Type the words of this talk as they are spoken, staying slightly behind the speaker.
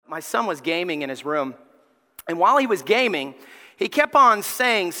my son was gaming in his room. And while he was gaming, he kept on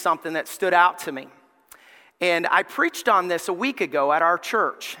saying something that stood out to me. And I preached on this a week ago at our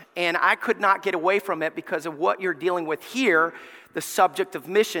church, and I could not get away from it because of what you're dealing with here, the subject of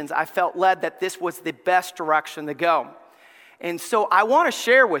missions. I felt led that this was the best direction to go. And so I want to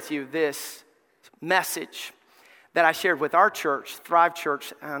share with you this message that I shared with our church, Thrive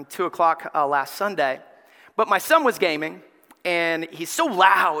Church, on 2 o'clock last Sunday. But my son was gaming, and he's so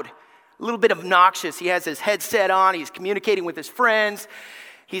loud, a little bit obnoxious. He has his headset on. He's communicating with his friends.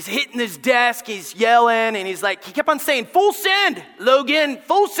 He's hitting his desk, he's yelling, and he kept on saying, "Full send, Logan,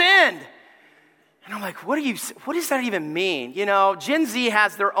 full send." And I'm like, what does that even mean? You know, Gen Z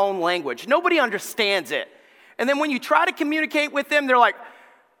has their own language. Nobody understands it. And then when you try to communicate with them, they're like,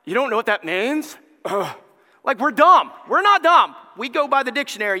 "You don't know what that means?" Like, we're dumb. We're not dumb. We go by the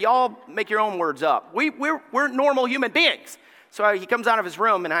dictionary. Y'all make your own words up. We're normal human beings. So he comes out of his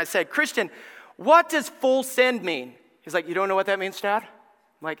room, and I said, "Christian, what does full send mean?" He's like, "You don't know what that means, Dad?"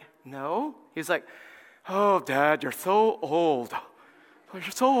 I'm like, "No." He's like, "Oh, Dad, you're so old. You're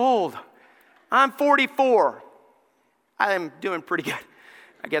so old." I'm 44. I am doing pretty good.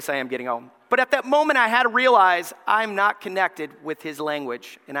 I guess I am getting old. But at that moment, I had to realize I'm not connected with his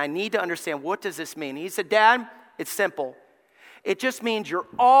language, and I need to understand, what does this mean? He said, "Dad, it's simple. It just means you're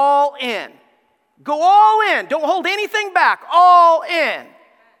all in. Go all in. Don't hold anything back. All in."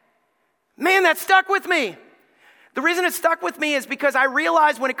 Man, that stuck with me. The reason it stuck with me is because I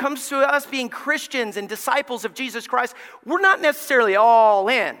realize when it comes to us being Christians and disciples of Jesus Christ, we're not necessarily all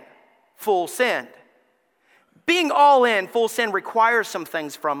in, full send. Being all in, full send requires some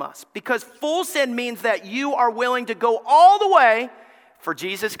things from us, because full send means that you are willing to go all the way for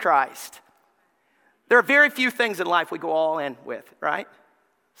Jesus Christ. There are very few things in life we go all in with, right?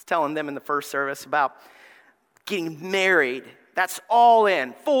 I was telling them in the first service about getting married. That's all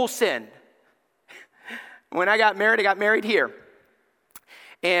in, full send. When I got married here.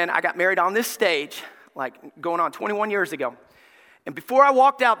 And I got married on this stage, like going on 21 years ago. And before I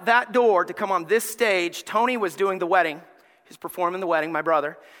walked out that door to come on this stage, Tony was doing the wedding. He was performing the wedding, my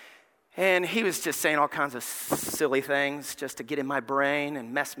brother. And he was just saying all kinds of silly things just to get in my brain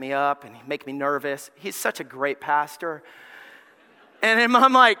and mess me up and make me nervous. He's such a great pastor. And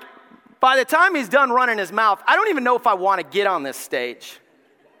I'm like, by the time he's done running his mouth, I don't even know if I want to get on this stage.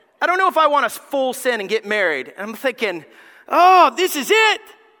 I don't know if I want to full send and get married. And I'm thinking, oh, this is it.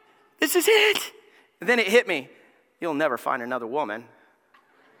 This is it. And then it hit me. You'll never find another woman.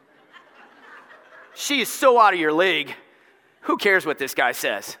 She is so out of your league. Who cares what this guy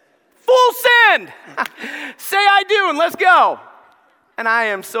says? Full send. Say I do and let's go. And I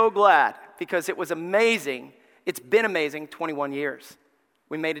am so glad, because it was amazing. It's been amazing 21 years.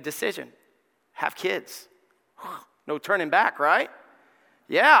 We made a decision. Have kids. No turning back, right?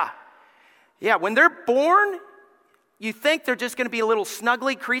 Yeah, when they're born, you think they're just going to be little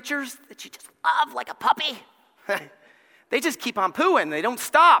snuggly creatures that you just love like a puppy. They just keep on pooing. They don't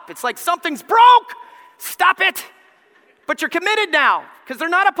stop. It's like something's broke. Stop it. But you're committed now, because they're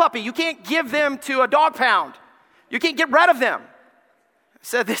not a puppy. You can't give them to a dog pound. You can't get rid of them. I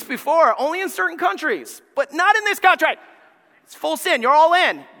said this before, only in certain countries, but not in this country. It's full sin. You're all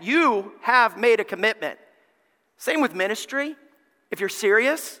in. You have made a commitment. Same with ministry. If you're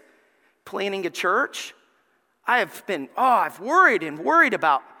serious, planning a church, I've worried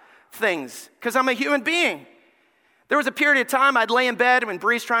about things because I'm a human being. There was a period of time I'd lay in bed when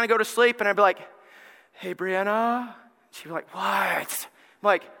Bree's trying to go to sleep, and I'd be like, "Hey, Brianna." She'd be like, "What?" I'm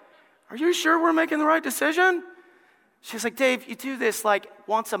like, "Are you sure we're making the right decision?" She's like, "Dave, you do this like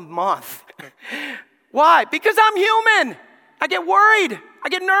once a month." Why? Because I'm human. I get worried. I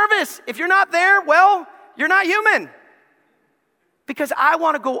get nervous. If you're not there, well, you're not human. Because I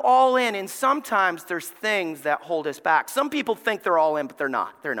want to go all in, and sometimes there's things that hold us back. Some people think they're all in, but they're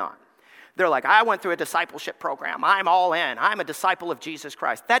not. They're not. They're like, "I went through a discipleship program. I'm all in. I'm a disciple of Jesus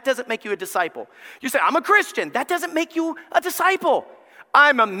Christ." That doesn't make you a disciple. You say, "I'm a Christian." That doesn't make you a disciple.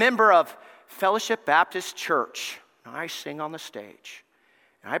 "I'm a member of Fellowship Baptist Church, and I sing on the stage,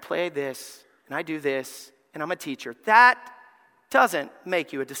 and I play this, and I do this, and I'm a teacher." That doesn't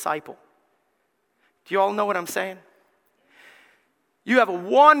make you a disciple. Do you all know what I'm saying? You have a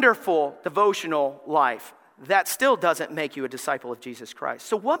wonderful devotional life. That still doesn't make you a disciple of Jesus Christ.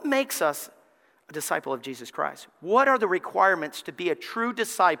 So what makes us a disciple of Jesus Christ? What are the requirements to be a true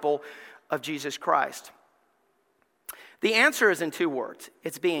disciple of Jesus Christ? The answer is in two words.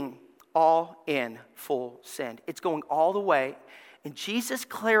 It's being all in, full send. It's going all the way. And Jesus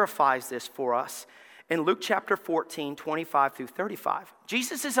clarifies this for us in Luke chapter 14, 25 through 35.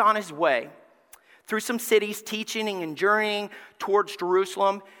 Jesus is on his way through some cities, teaching and journeying towards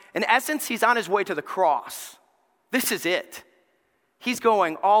Jerusalem. In essence, he's on his way to the cross. This is it. He's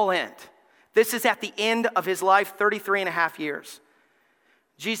going all in. This is at the end of his life, 33 and a half years.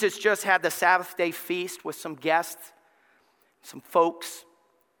 Jesus just had the Sabbath day feast with some guests, some folks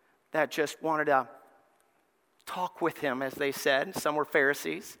that just wanted to talk with him, as they said. Some were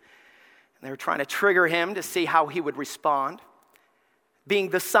Pharisees. And they were trying to trigger him to see how he would respond. Being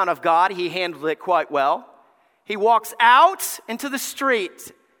the Son of God, he handled it quite well. He walks out into the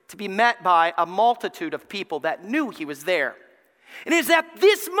street to be met by a multitude of people that knew he was there. And it is at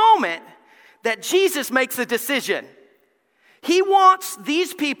this moment that Jesus makes a decision. He wants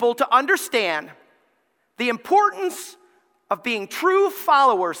these people to understand the importance of being true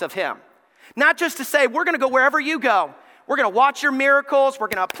followers of him. Not just to say, we're going to go wherever you go. We're going to watch your miracles. We're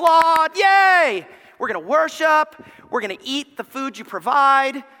going to applaud. Yay! We're going to worship. We're going to eat the food you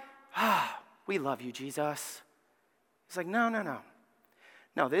provide. We love you, Jesus. He's like, no.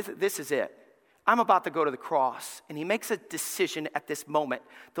 No, this is it. I'm about to go to the cross. And he makes a decision at this moment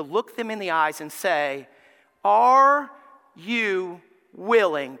to look them in the eyes and say, are you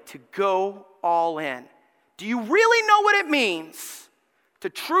willing to go all in? Do you really know what it means to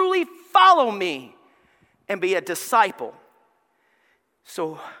truly follow me and be a disciple?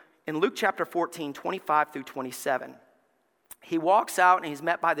 So in Luke chapter 14, 25 through 27, he walks out and he's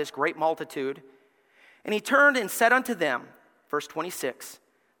met by this great multitude. And he turned and said unto them, verse 26,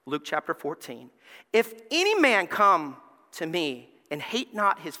 Luke chapter 14, if any man come to me and hate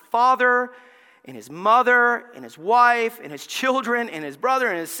not his father and his mother and his wife and his children and his brother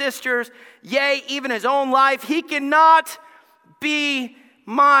and his sisters, yea, even his own life, he cannot be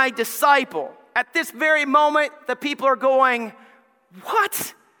my disciple. At this very moment, the people are going,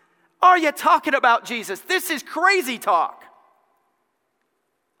 what are you talking about, Jesus? This is crazy talk.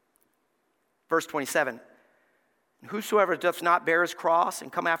 Verse 27, whosoever doth not bear his cross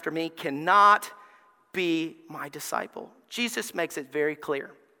and come after me cannot be my disciple. Jesus makes it very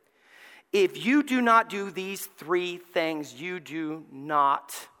clear. If you do not do these three things, you do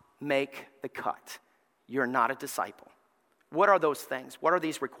not make the cut. You're not a disciple. What are those things? What are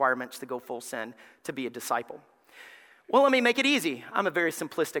these requirements to go full send to be a disciple? Well, let me make it easy. I'm a very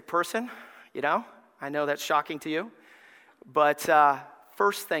simplistic person, I know that's shocking to you. But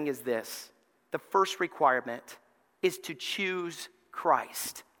first thing is this. The first requirement is to choose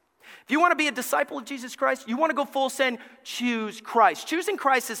Christ. If you want to be a disciple of Jesus Christ, you want to go full send, choose Christ. Choosing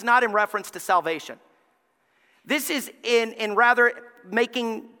Christ is not in reference to salvation. This is in rather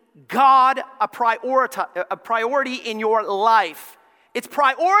making God a priority in your life. It's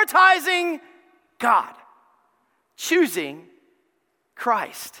prioritizing God. Choosing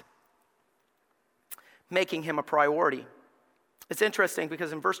Christ. Making him a priority. It's interesting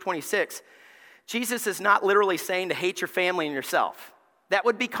because in verse 26, Jesus is not literally saying to hate your family and yourself. That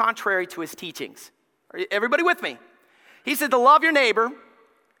would be contrary to his teachings. Are everybody with me? He said to love your neighbor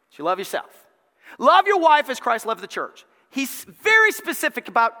as you love yourself. Love your wife as Christ loved the church. He's very specific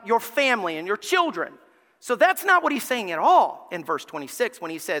about your family and your children. So that's not what he's saying at all in verse 26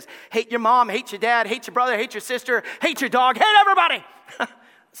 when he says, hate your mom, hate your dad, hate your brother, hate your sister, hate your dog, hate everybody.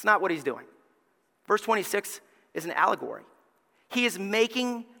 That's not what he's doing. Verse 26 is an allegory. He is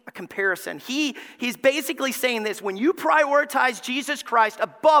making a comparison. He's basically saying this: when you prioritize Jesus Christ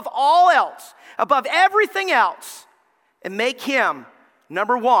above all else, above everything else, and make him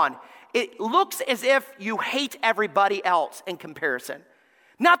number one, it looks as if you hate everybody else in comparison.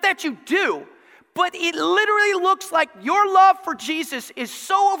 Not that you do, but it literally looks like your love for Jesus is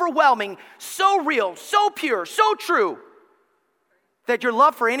so overwhelming, so real, so pure, so true, that your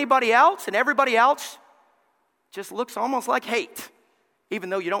love for anybody else and everybody else just looks almost like hate, even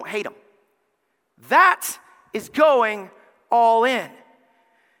though you don't hate them. That is going all in.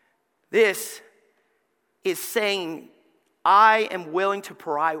 This is saying, I am willing to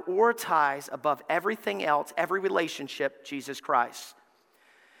prioritize above everything else, every relationship, Jesus Christ.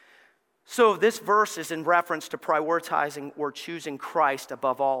 So this verse is in reference to prioritizing or choosing Christ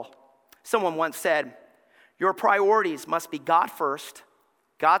above all. Someone once said, your priorities must be God first,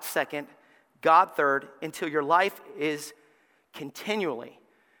 God second, God third, until your life is continually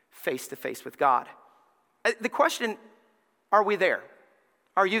face to face with God. The question, are we there?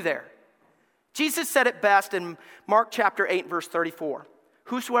 Are you there? Jesus said it best in Mark chapter 8, verse 34.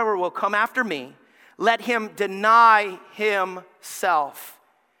 Whosoever will come after me, let him deny himself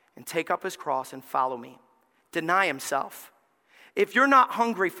and take up his cross and follow me. Deny himself. If you're not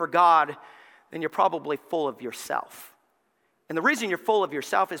hungry for God, then you're probably full of yourself. And the reason you're full of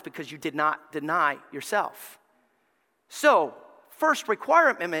yourself is because you did not deny yourself. So, first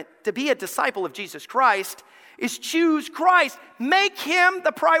requirement to be a disciple of Jesus Christ is choose Christ. Make him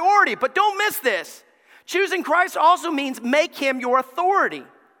the priority. But don't miss this. Choosing Christ also means make him your authority.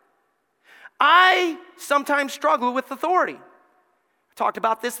 I sometimes struggle with authority. I talked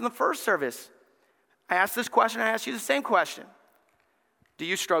about this in the first service. I asked this question, I asked you the same question. Do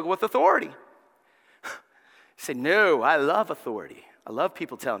you struggle with authority? You say, no, I love authority. I love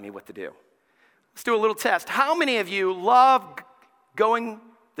people telling me what to do. Let's do a little test. How many of you love going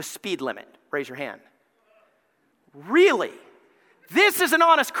the speed limit? Raise your hand. Really? This is an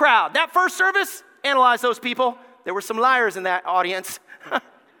honest crowd. That first service, analyze those people. There were some liars in that audience.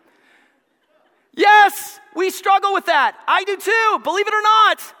 Yes, we struggle with that. I do too, believe it or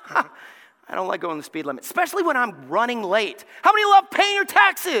not. I don't like going the speed limit, especially when I'm running late. How many love paying your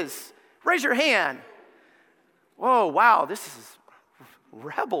taxes? Raise your hand. Whoa, wow, this is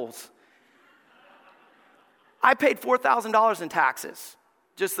rebels. I paid $4,000 in taxes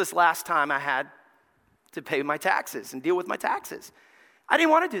just this last time I had to pay my taxes and deal with my taxes. I didn't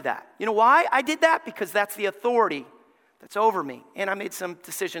want to do that. You know why I did that? Because that's the authority that's over me. And I made some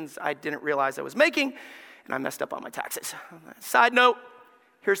decisions I didn't realize I was making, and I messed up on my taxes. Side note,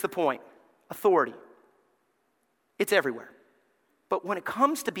 here's the point. Authority. It's everywhere. But when it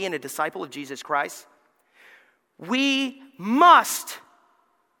comes to being a disciple of Jesus Christ, we must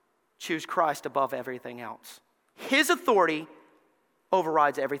choose Christ above everything else. His authority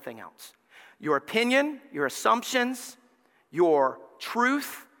overrides everything else. Your opinion, your assumptions, your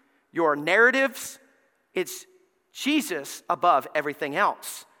truth, your narratives, it's Jesus above everything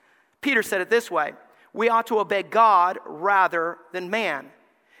else. Peter said it this way, we ought to obey God rather than man.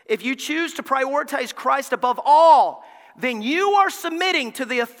 If you choose to prioritize Christ above all, then you are submitting to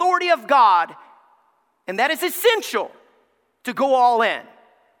the authority of God, and that is essential to go all in.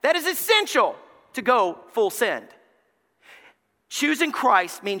 That is essential to go full send. Choosing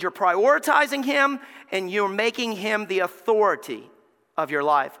Christ means you're prioritizing him and you're making him the authority of your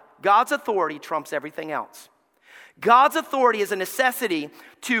life. God's authority trumps everything else. God's authority is a necessity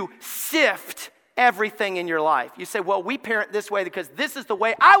to sift everything in your life. You say, well, we parent this way because this is the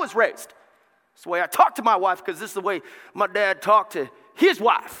way I was raised. It's the way I talk to my wife because this is the way my dad talked to his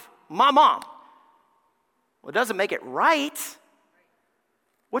wife, my mom. Well, it doesn't make it right.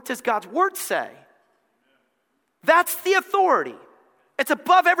 What does God's word say? That's the authority. It's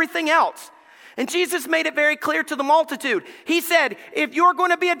above everything else. And Jesus made it very clear to the multitude. He said, if you're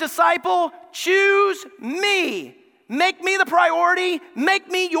going to be a disciple, choose me. Make me the priority. Make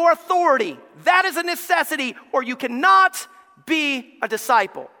me your authority. That is a necessity, or you cannot be a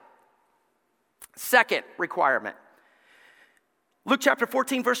disciple. Second requirement. Luke chapter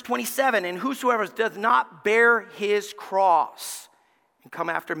 14, verse 27, and whosoever does not bear his cross and come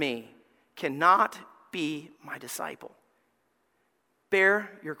after me cannot be my disciple. Bear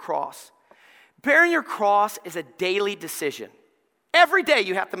your cross. Bearing your cross is a daily decision. Every day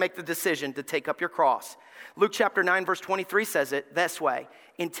you have to make the decision to take up your cross. Luke chapter 9, verse 23 says it this way,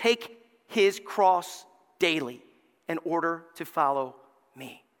 and take his cross daily in order to follow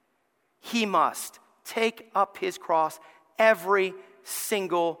me. He must take up his cross every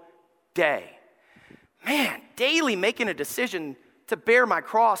single day. Man, daily making a decision to bear my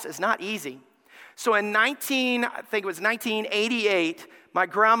cross is not easy. So in 1988, my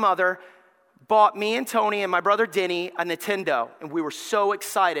grandmother bought me and Tony and my brother Denny a Nintendo, and we were so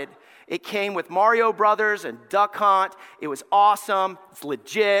excited. It came with Mario Brothers and Duck Hunt. It was awesome. It's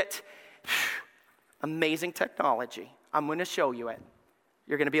legit. Amazing technology. I'm going to show you it.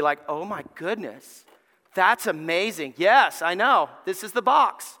 You're going to be like, oh my goodness, that's amazing. Yes, I know. This is the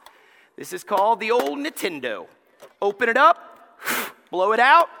box. This is called the old Nintendo. Open it up, blow it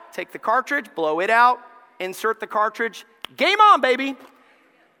out, take the cartridge, blow it out, insert the cartridge. Game on, baby.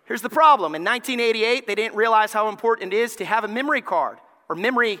 Here's the problem. In 1988, they didn't realize how important it is to have a memory card or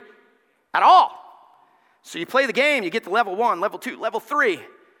memory at all. So you play the game, you get to level 1, level 2, level 3,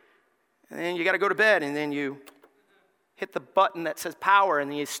 and then you got to go to bed, and then you hit the button that says power, and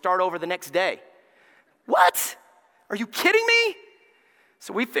then you start over the next day. What? Are you kidding me?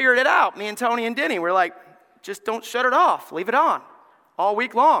 So we figured it out, me and Tony and Denny. We're like, just don't shut it off. Leave it on all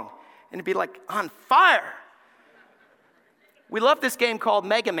week long. And it'd be like on fire. We love this game called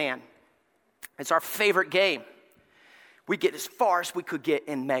Mega Man. It's our favorite game. We get as far as we could get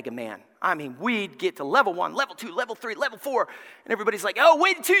in Mega Man. I mean, we'd get to level 1, level 2, level 3, level 4, and everybody's like, oh,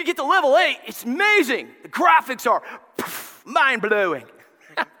 wait until you get to level 8. It's amazing. The graphics are mind-blowing.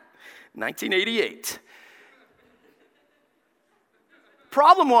 1988.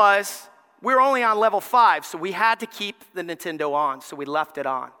 Problem was, we were only on level 5, so we had to keep the Nintendo on, so we left it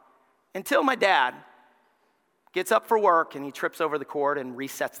on. Until my dad Gets up for work, and he trips over the cord and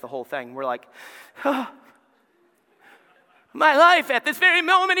resets the whole thing. We're like, oh, my life at this very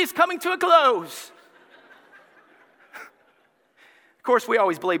moment is coming to a close. Of course, we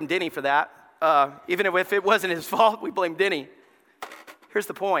always blame Denny for that. Even if it wasn't his fault, we blame Denny. Here's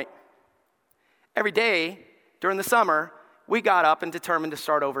the point. Every day during the summer, we got up and determined to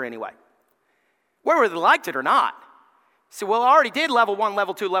start over anyway. Whether they liked it or not. So, well, I already did level 1,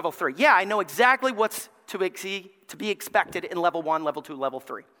 level 2, level 3. Yeah, I know exactly what's to be expected in level 1, level 2, level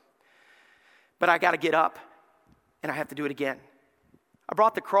 3. But I got to get up, and I have to do it again. I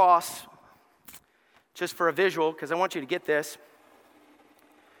brought the cross just for a visual, because I want you to get this.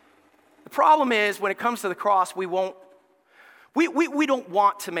 The problem is, when it comes to the cross, we don't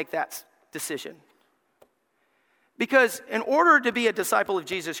want to make that decision. Because in order to be a disciple of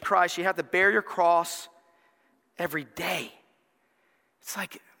Jesus Christ, you have to bear your cross every day. It's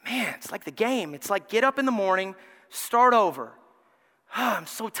like, man, it's like the game. It's like get up in the morning, start over. Oh, I'm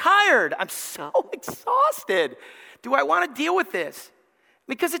so tired. I'm so exhausted. Do I want to deal with this?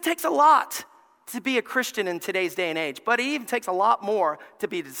 Because it takes a lot to be a Christian in today's day and age. But it even takes a lot more to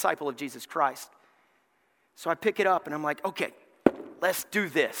be a disciple of Jesus Christ. So I pick it up and I'm like, okay, let's do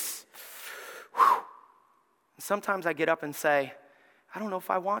this. Whew. And sometimes I get up and say, I don't know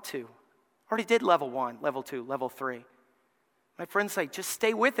if I want to. I already did level 1, level 2, level 3. My friends say, just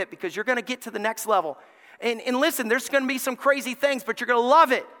stay with it because you're going to get to the next level. And listen, there's going to be some crazy things, but you're going to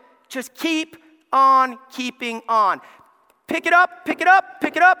love it. Just keep on keeping on. Pick it up, pick it up,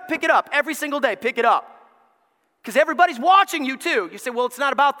 pick it up, pick it up. Every single day, pick it up. Because everybody's watching you too. You say, well, it's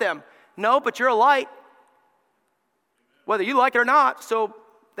not about them. No, but you're a light. Whether you like it or not, so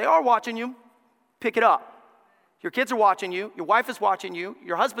they are watching you. Pick it up. Your kids are watching you. Your wife is watching you.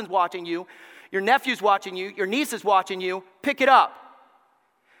 Your husband's watching you. Your nephew's watching you. Your niece is watching you. Pick it up.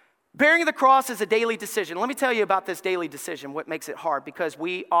 Bearing the cross is a daily decision. Let me tell you about this daily decision, what makes it hard, because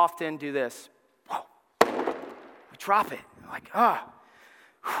we often do this. Whoa. We drop it. Like, man,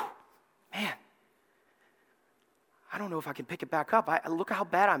 I don't know if I can pick it back up. Look how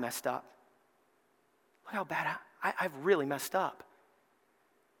bad I messed up. Look how bad I've really messed up.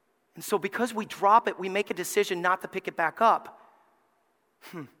 And so because we drop it, we make a decision not to pick it back up.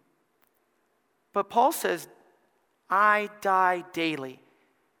 But Paul says, I die daily.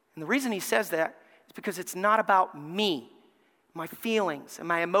 And the reason he says that is because it's not about me, my feelings and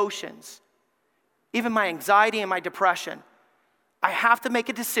my emotions, even my anxiety and my depression. I have to make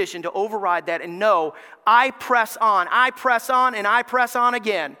a decision to override that and know I press on, and I press on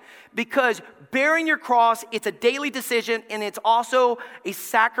again. Because bearing your cross, it's a daily decision and it's also a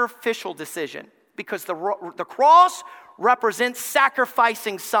sacrificial decision. Because the cross represents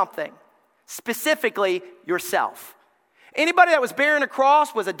sacrificing something, specifically yourself. Anybody that was bearing a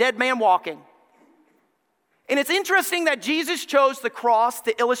cross was a dead man walking. And it's interesting that Jesus chose the cross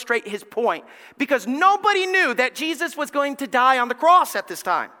to illustrate his point, because nobody knew that Jesus was going to die on the cross at this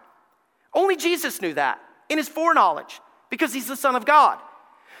time. Only Jesus knew that in his foreknowledge, because he's the Son of God.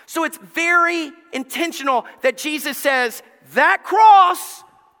 So it's very intentional that Jesus says, that cross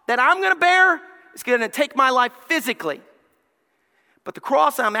that I'm going to bear is going to take my life physically. But the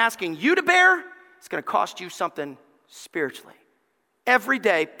cross I'm asking you to bear is going to cost you something spiritually. Every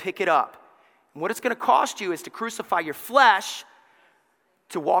day, pick it up. And what it's going to cost you is to crucify your flesh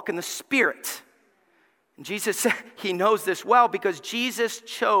to walk in the Spirit. And Jesus said he knows this well because Jesus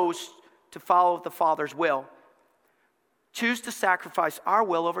chose to follow the Father's will. Choose to sacrifice our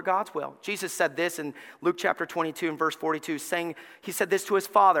will over God's will. Jesus said this in Luke chapter 22 and verse 42, saying, he said this to his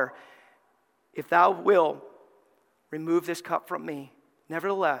Father, if thou wilt remove this cup from me,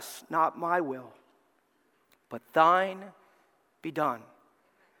 nevertheless, not my will, but thine be done.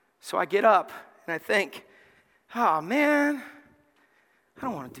 So I get up and I think, oh man, I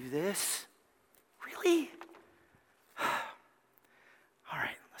don't want to do this. Really? All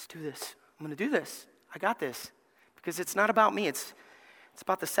right, let's do this. I'm going to do this. I got this. Because it's not about me. It's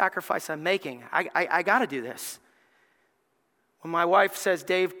about the sacrifice I'm making. I got to do this. When my wife says,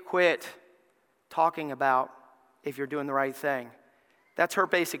 Dave, quit talking about if you're doing the right thing, that's her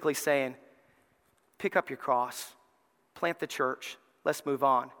basically saying, pick up your cross, plant the church, let's move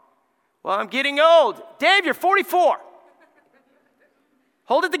on. Well, I'm getting old. Dave, you're 44.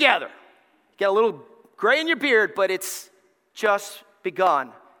 Hold it together. You got a little gray in your beard, but it's just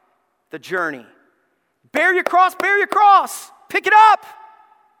begun, the journey. Bear your cross, pick it up.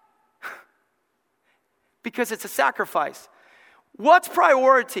 Because it's a sacrifice. What's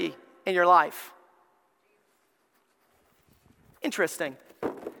priority in your life? Interesting.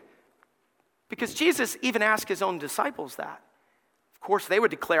 Because Jesus even asked his own disciples that. Of course, they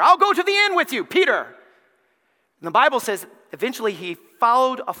would declare, I'll go to the end with you, Peter. And the Bible says eventually he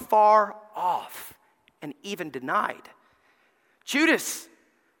followed afar off and even denied. Judas,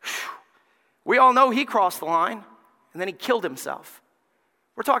 we all know he crossed the line and then he killed himself.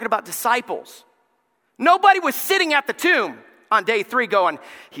 We're talking about disciples. Nobody was sitting at the tomb on day 3 going,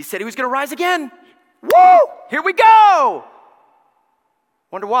 he said he was going to rise again. Woo! Here we go!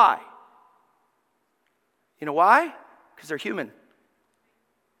 Wonder why? You know why? Because they're human.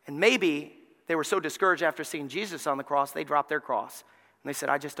 And maybe they were so discouraged after seeing Jesus on the cross, they dropped their cross. And they said,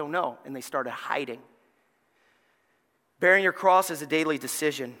 I just don't know. And they started hiding. Bearing your cross is a daily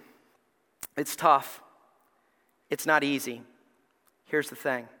decision. It's tough. It's not easy. Here's the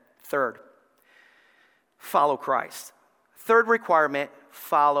thing. Third, follow Christ. Third requirement,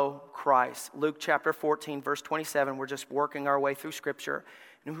 follow Christ. Luke chapter 14, verse 27. We're just working our way through Scripture.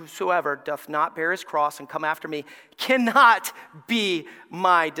 And whosoever doth not bear his cross and come after me cannot be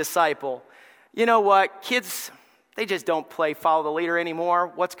my disciple. You know what? Kids, they just don't play follow the leader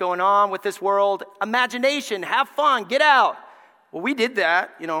anymore. What's going on with this world? Imagination, have fun, get out. Well, we did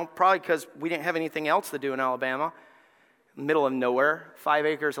that, probably because we didn't have anything else to do in Alabama. Middle of nowhere, 5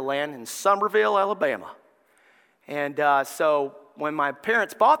 acres of land in Summerville, Alabama. And so when my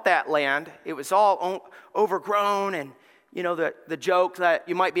parents bought that land, it was all overgrown and, the joke that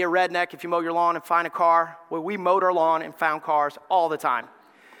you might be a redneck if you mow your lawn and find a car. Well, we mowed our lawn and found cars all the time.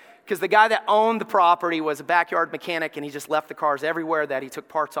 Because the guy that owned the property was a backyard mechanic and he just left the cars everywhere that he took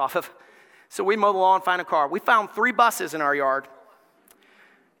parts off of. So we mow the lawn, find a car. We found 3 buses in our yard.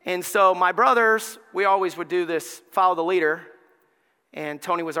 And so my brothers, we always would do this, follow the leader. And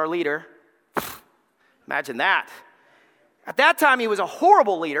Tony was our leader. Imagine that. At that time, he was a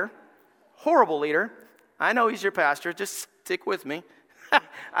horrible leader. Horrible leader. I know he's your pastor. Just stick with me.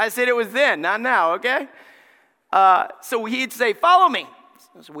 I said it was then, not now, okay? So he'd say, follow me.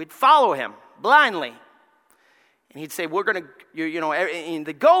 So we'd follow him blindly. And he'd say, we're going to, and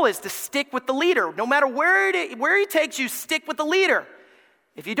the goal is to stick with the leader. No matter where he takes you, stick with the leader.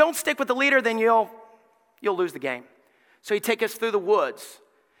 If you don't stick with the leader, then you'll lose the game. So he'd take us through the woods.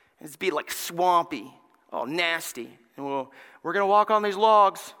 And it'd be like swampy, all nasty. And we're going to walk on these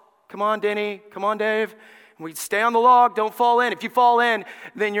logs. Come on, Denny. Come on, Dave. And we'd stay on the log. Don't fall in. If you fall in,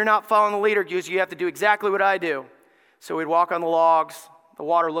 then you're not following the leader because you have to do exactly what I do. So we'd walk on the logs. The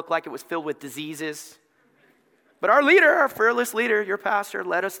water looked like it was filled with diseases. But our leader, our fearless leader, your pastor,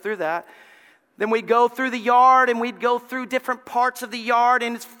 led us through that. Then we'd go through the yard, and we'd go through different parts of the yard,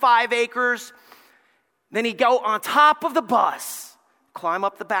 and it's 5 acres. Then he'd go on top of the bus, climb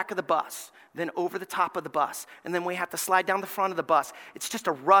up the back of the bus, then over the top of the bus, and then we have to slide down the front of the bus. It's just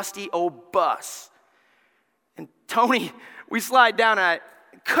a rusty old bus. And Tony, we slide down, and I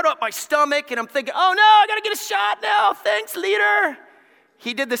cut up my stomach, and I'm thinking, oh no, I gotta get a shot now. Thanks, leader.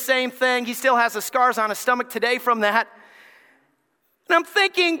 He did the same thing. He still has the scars on his stomach today from that. And I'm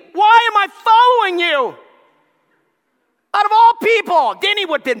thinking, why am I following you? Out of all people, Denny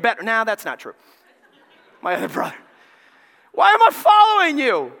would have been better. No, that's not true. My other brother. Why am I following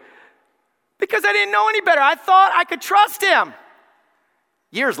you? Because I didn't know any better. I thought I could trust him.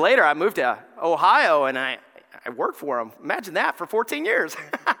 Years later, I moved to Ohio, and I worked for him. Imagine that, for 14 years.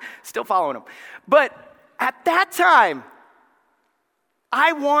 Still following him. But at that time,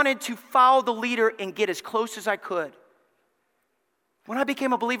 I wanted to follow the leader and get as close as I could. When I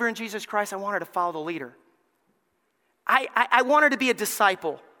became a believer in Jesus Christ, I wanted to follow the leader. I wanted to be a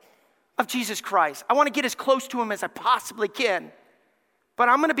disciple of Jesus Christ. I want to get as close to him as I possibly can. But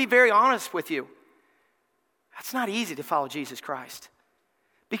I'm going to be very honest with you. That's not easy to follow Jesus Christ.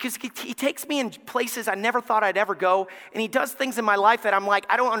 Because he takes me in places I never thought I'd ever go. And he does things in my life that I'm like,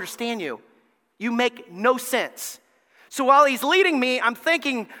 I don't understand you. You make no sense. So while he's leading me, I'm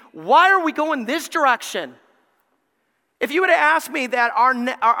thinking, why are we going this direction? If you would have asked me that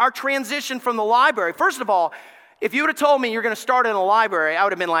our transition from the library, first of all, if you would have told me you're going to start in a library, I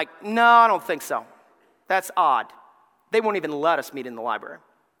would have been like, no, I don't think so. That's odd. They won't even let us meet in the library.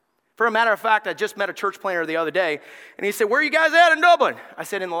 For a matter of fact, I just met a church planter the other day, and he said, where are you guys at in Dublin? I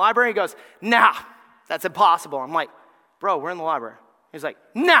said, in the library. He goes, nah, that's impossible. I'm like, bro, we're in the library. He's like,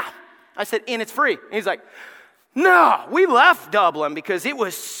 nah. I said, and it's free. And he's like, no, we left Dublin because it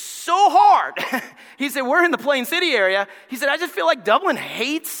was so hard. He said, we're in the Plain City area. He said, I just feel like Dublin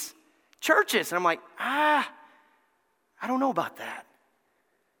hates churches. And I'm like, I don't know about that.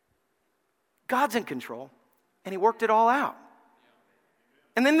 God's in control, and he worked it all out.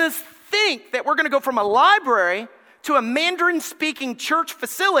 And then this think that we're going to go from a library to a Mandarin-speaking church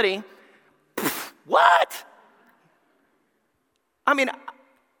facility, what? I mean,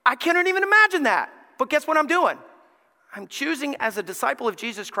 I can't even imagine that. But guess what I'm doing? I'm choosing as a disciple of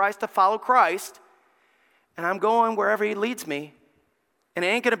Jesus Christ to follow Christ. and I'm going wherever he leads me, and it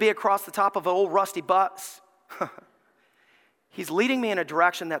ain't going to be across the top of an old rusty bus. He's leading me in a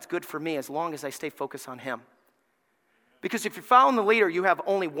direction that's good for me as long as I stay focused on him. Because if you're following the leader, you have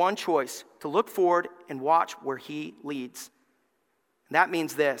only one choice, to look forward and watch where he leads. And that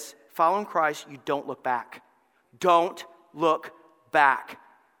means this: following Christ, you don't look back. Don't look back.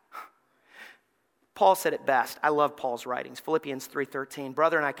 Paul said it best. I love Paul's writings. Philippians 3:13.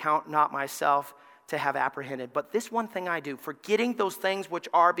 Brethren, I count not myself to have apprehended, but this one thing I do, forgetting those things which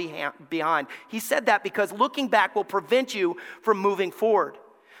are behind. He said that because looking back will prevent you from moving forward.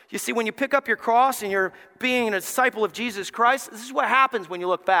 You see, when you pick up your cross and you're being a disciple of Jesus Christ, this is what happens when you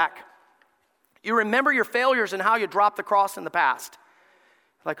look back. You remember your failures and how you dropped the cross in the past.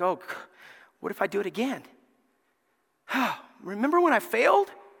 Like, oh, what if I do it again? Remember when I failed?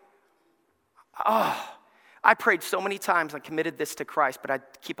 Oh, I prayed so many times. I committed this to Christ, but I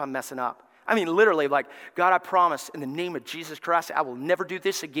keep on messing up. I mean, literally, like, God, I promise in the name of Jesus Christ, I will never do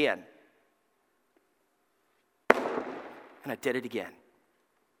this again. And I did it again.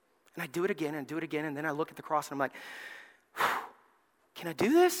 And I do it again and do it again. And then I look at the cross and I'm like, can I do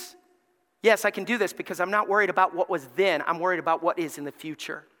this? Yes, I can do this because I'm not worried about what was then. I'm worried about what is in the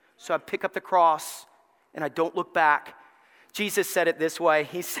future. So I pick up the cross and I don't look back. Jesus said it this way.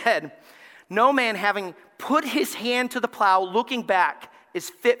 He said, no man having put his hand to the plow looking back is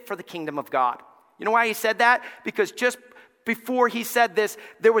fit for the kingdom of God. You know why he said that? Because just before he said this,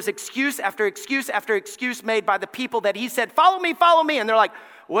 there was excuse after excuse after excuse made by the people that he said, follow me, follow me. And they're like,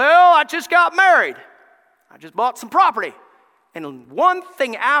 well, I just got married. I just bought some property. And one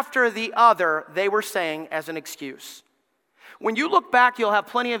thing after the other, they were saying as an excuse. When you look back, you'll have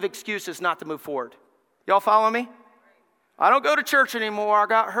plenty of excuses not to move forward. Y'all follow me? I don't go to church anymore. I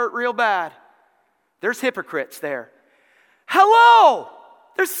got hurt real bad. There's hypocrites there. Hello!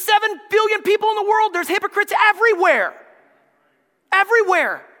 There's 7 billion people in the world. There's hypocrites everywhere.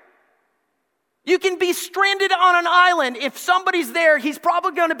 Everywhere. You can be stranded on an island. If somebody's there, he's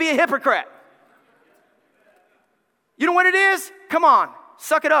probably going to be a hypocrite. You know what it is? Come on.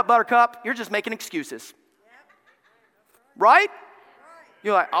 Suck it up, Buttercup. You're just making excuses. Right?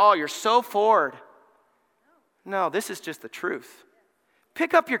 You're like, oh, you're so forward. No, this is just the truth.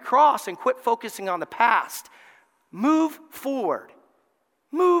 Pick up your cross and quit focusing on the past. Move forward.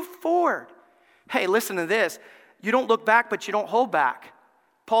 Move forward. Hey, listen to this. You don't look back, but you don't hold back.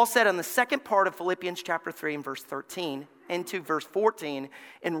 Paul said in the second part of Philippians chapter 3 and verse 13 into verse 14,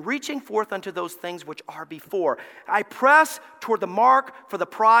 in reaching forth unto those things which are before, I press toward the mark for the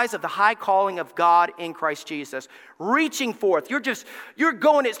prize of the high calling of God in Christ Jesus. Reaching forth. You're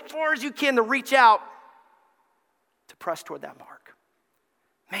going as far as you can to reach out to press toward that mark.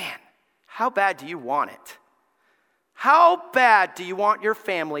 Man, how bad do you want it? How bad do you want your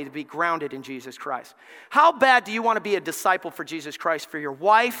family to be grounded in Jesus Christ? How bad do you want to be a disciple for Jesus Christ, for your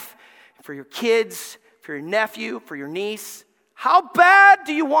wife, for your kids, for your nephew, for your niece? How bad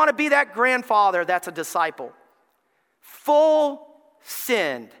do you want to be that grandfather that's a disciple? Full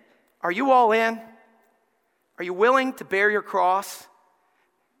send. Are you all in? Are you willing to bear your cross?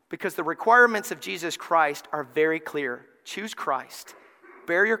 Because the requirements of Jesus Christ are very clear. Choose Christ.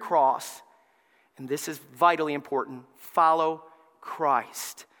 Bear your cross. And this is vitally important. Follow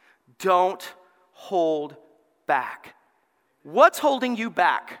Christ. Don't hold back. What's holding you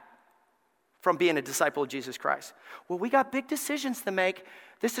back from being a disciple of Jesus Christ? Well, we got big decisions to make.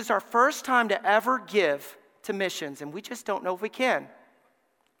 This is our first time to ever give to missions, and we just don't know if we can.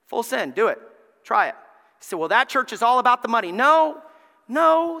 Full send. Do it. Try it. You say, well, that church is all about the money. No,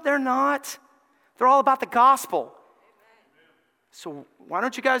 they're not. They're all about the gospel. So why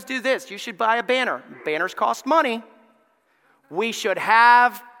don't you guys do this? You should buy a banner. Banners cost money. We should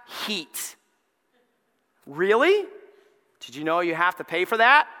have heat. Really? Did you know you have to pay for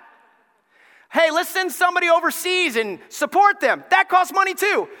that? Hey, let's send somebody overseas and support them. That costs money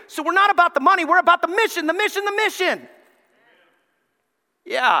too. So we're not about the money. We're about the mission, the mission, the mission.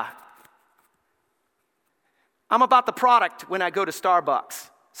 Yeah. I'm about the product when I go to Starbucks.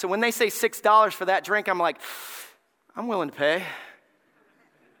 So when they say $6 for that drink, I'm like, I'm willing to pay.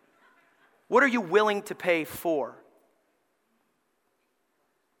 What are you willing to pay for?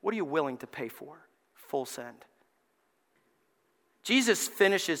 What are you willing to pay for? Full send. Jesus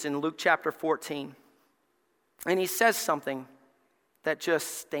finishes in Luke chapter 14, and he says something that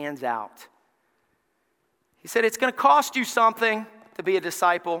just stands out. He said, it's going to cost you something to be a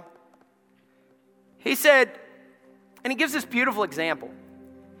disciple. He said, and he gives this beautiful example.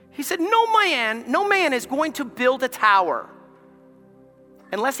 He said, no man is going to build a tower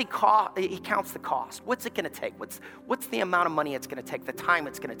unless he counts the cost. What's it going to take? What's the amount of money it's going to take, the time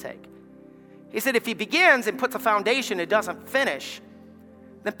it's going to take? He said if he begins and puts a foundation and doesn't finish,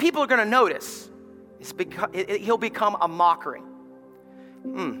 then people are going to notice. He'll become a mockery.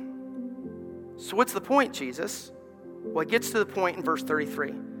 So what's the point, Jesus? Well, it gets to the point in verse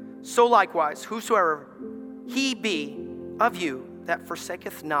 33. So likewise, whosoever he be of you that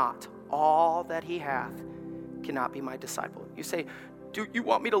forsaketh not all that he hath cannot be my disciple. You say, do you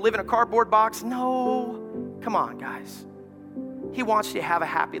want me to live in a cardboard box? No. Come on, guys. He wants you to have a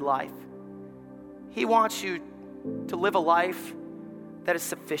happy life. He wants you to live a life that is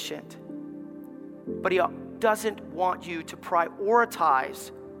sufficient. But he doesn't want you to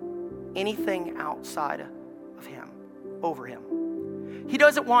prioritize anything outside of him, over him. He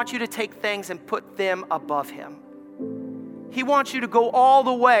doesn't want you to take things and put them above him. He wants you to go all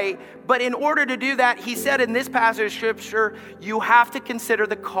the way, but in order to do that, he said in this passage of Scripture, you have to consider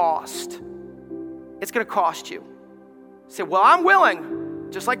the cost. It's going to cost you. You say, well, I'm willing,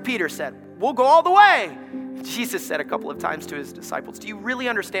 just like Peter said, we'll go all the way. Jesus said a couple of times to his disciples, do you really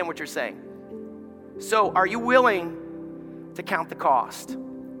understand what you're saying? So are you willing to count the cost?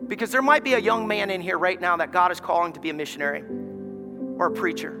 Because there might be a young man in here right now that God is calling to be a missionary or a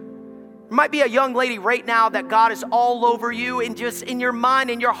preacher. There might be a young lady right now that God is all over you and just in your mind,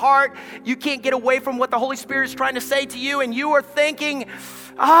 in your heart, you can't get away from what the Holy Spirit is trying to say to you, and you are thinking,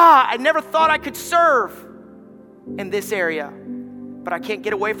 I never thought I could serve in this area, but I can't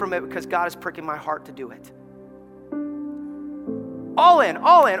get away from it because God is pricking my heart to do it. All in,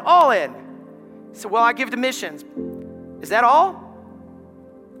 all in, all in. So, well, I give to missions. Is that all?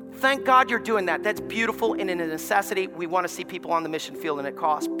 Thank God you're doing that. That's beautiful and a necessity. We want to see people on the mission field and it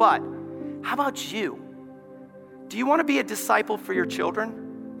costs. But how about you? Do you want to be a disciple for your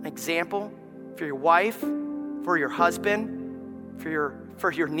children? An example for your wife, for your husband, for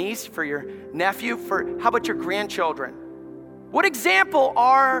your niece, for your nephew, how about your grandchildren? What example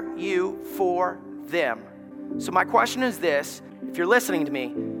are you for them? So my question is this, if you're listening to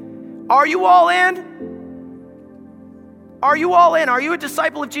me, are you all in? Are you all in? Are you a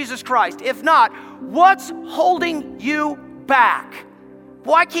disciple of Jesus Christ? If not, what's holding you back?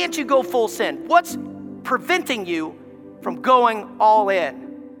 Why can't you go full send? What's preventing you from going all in?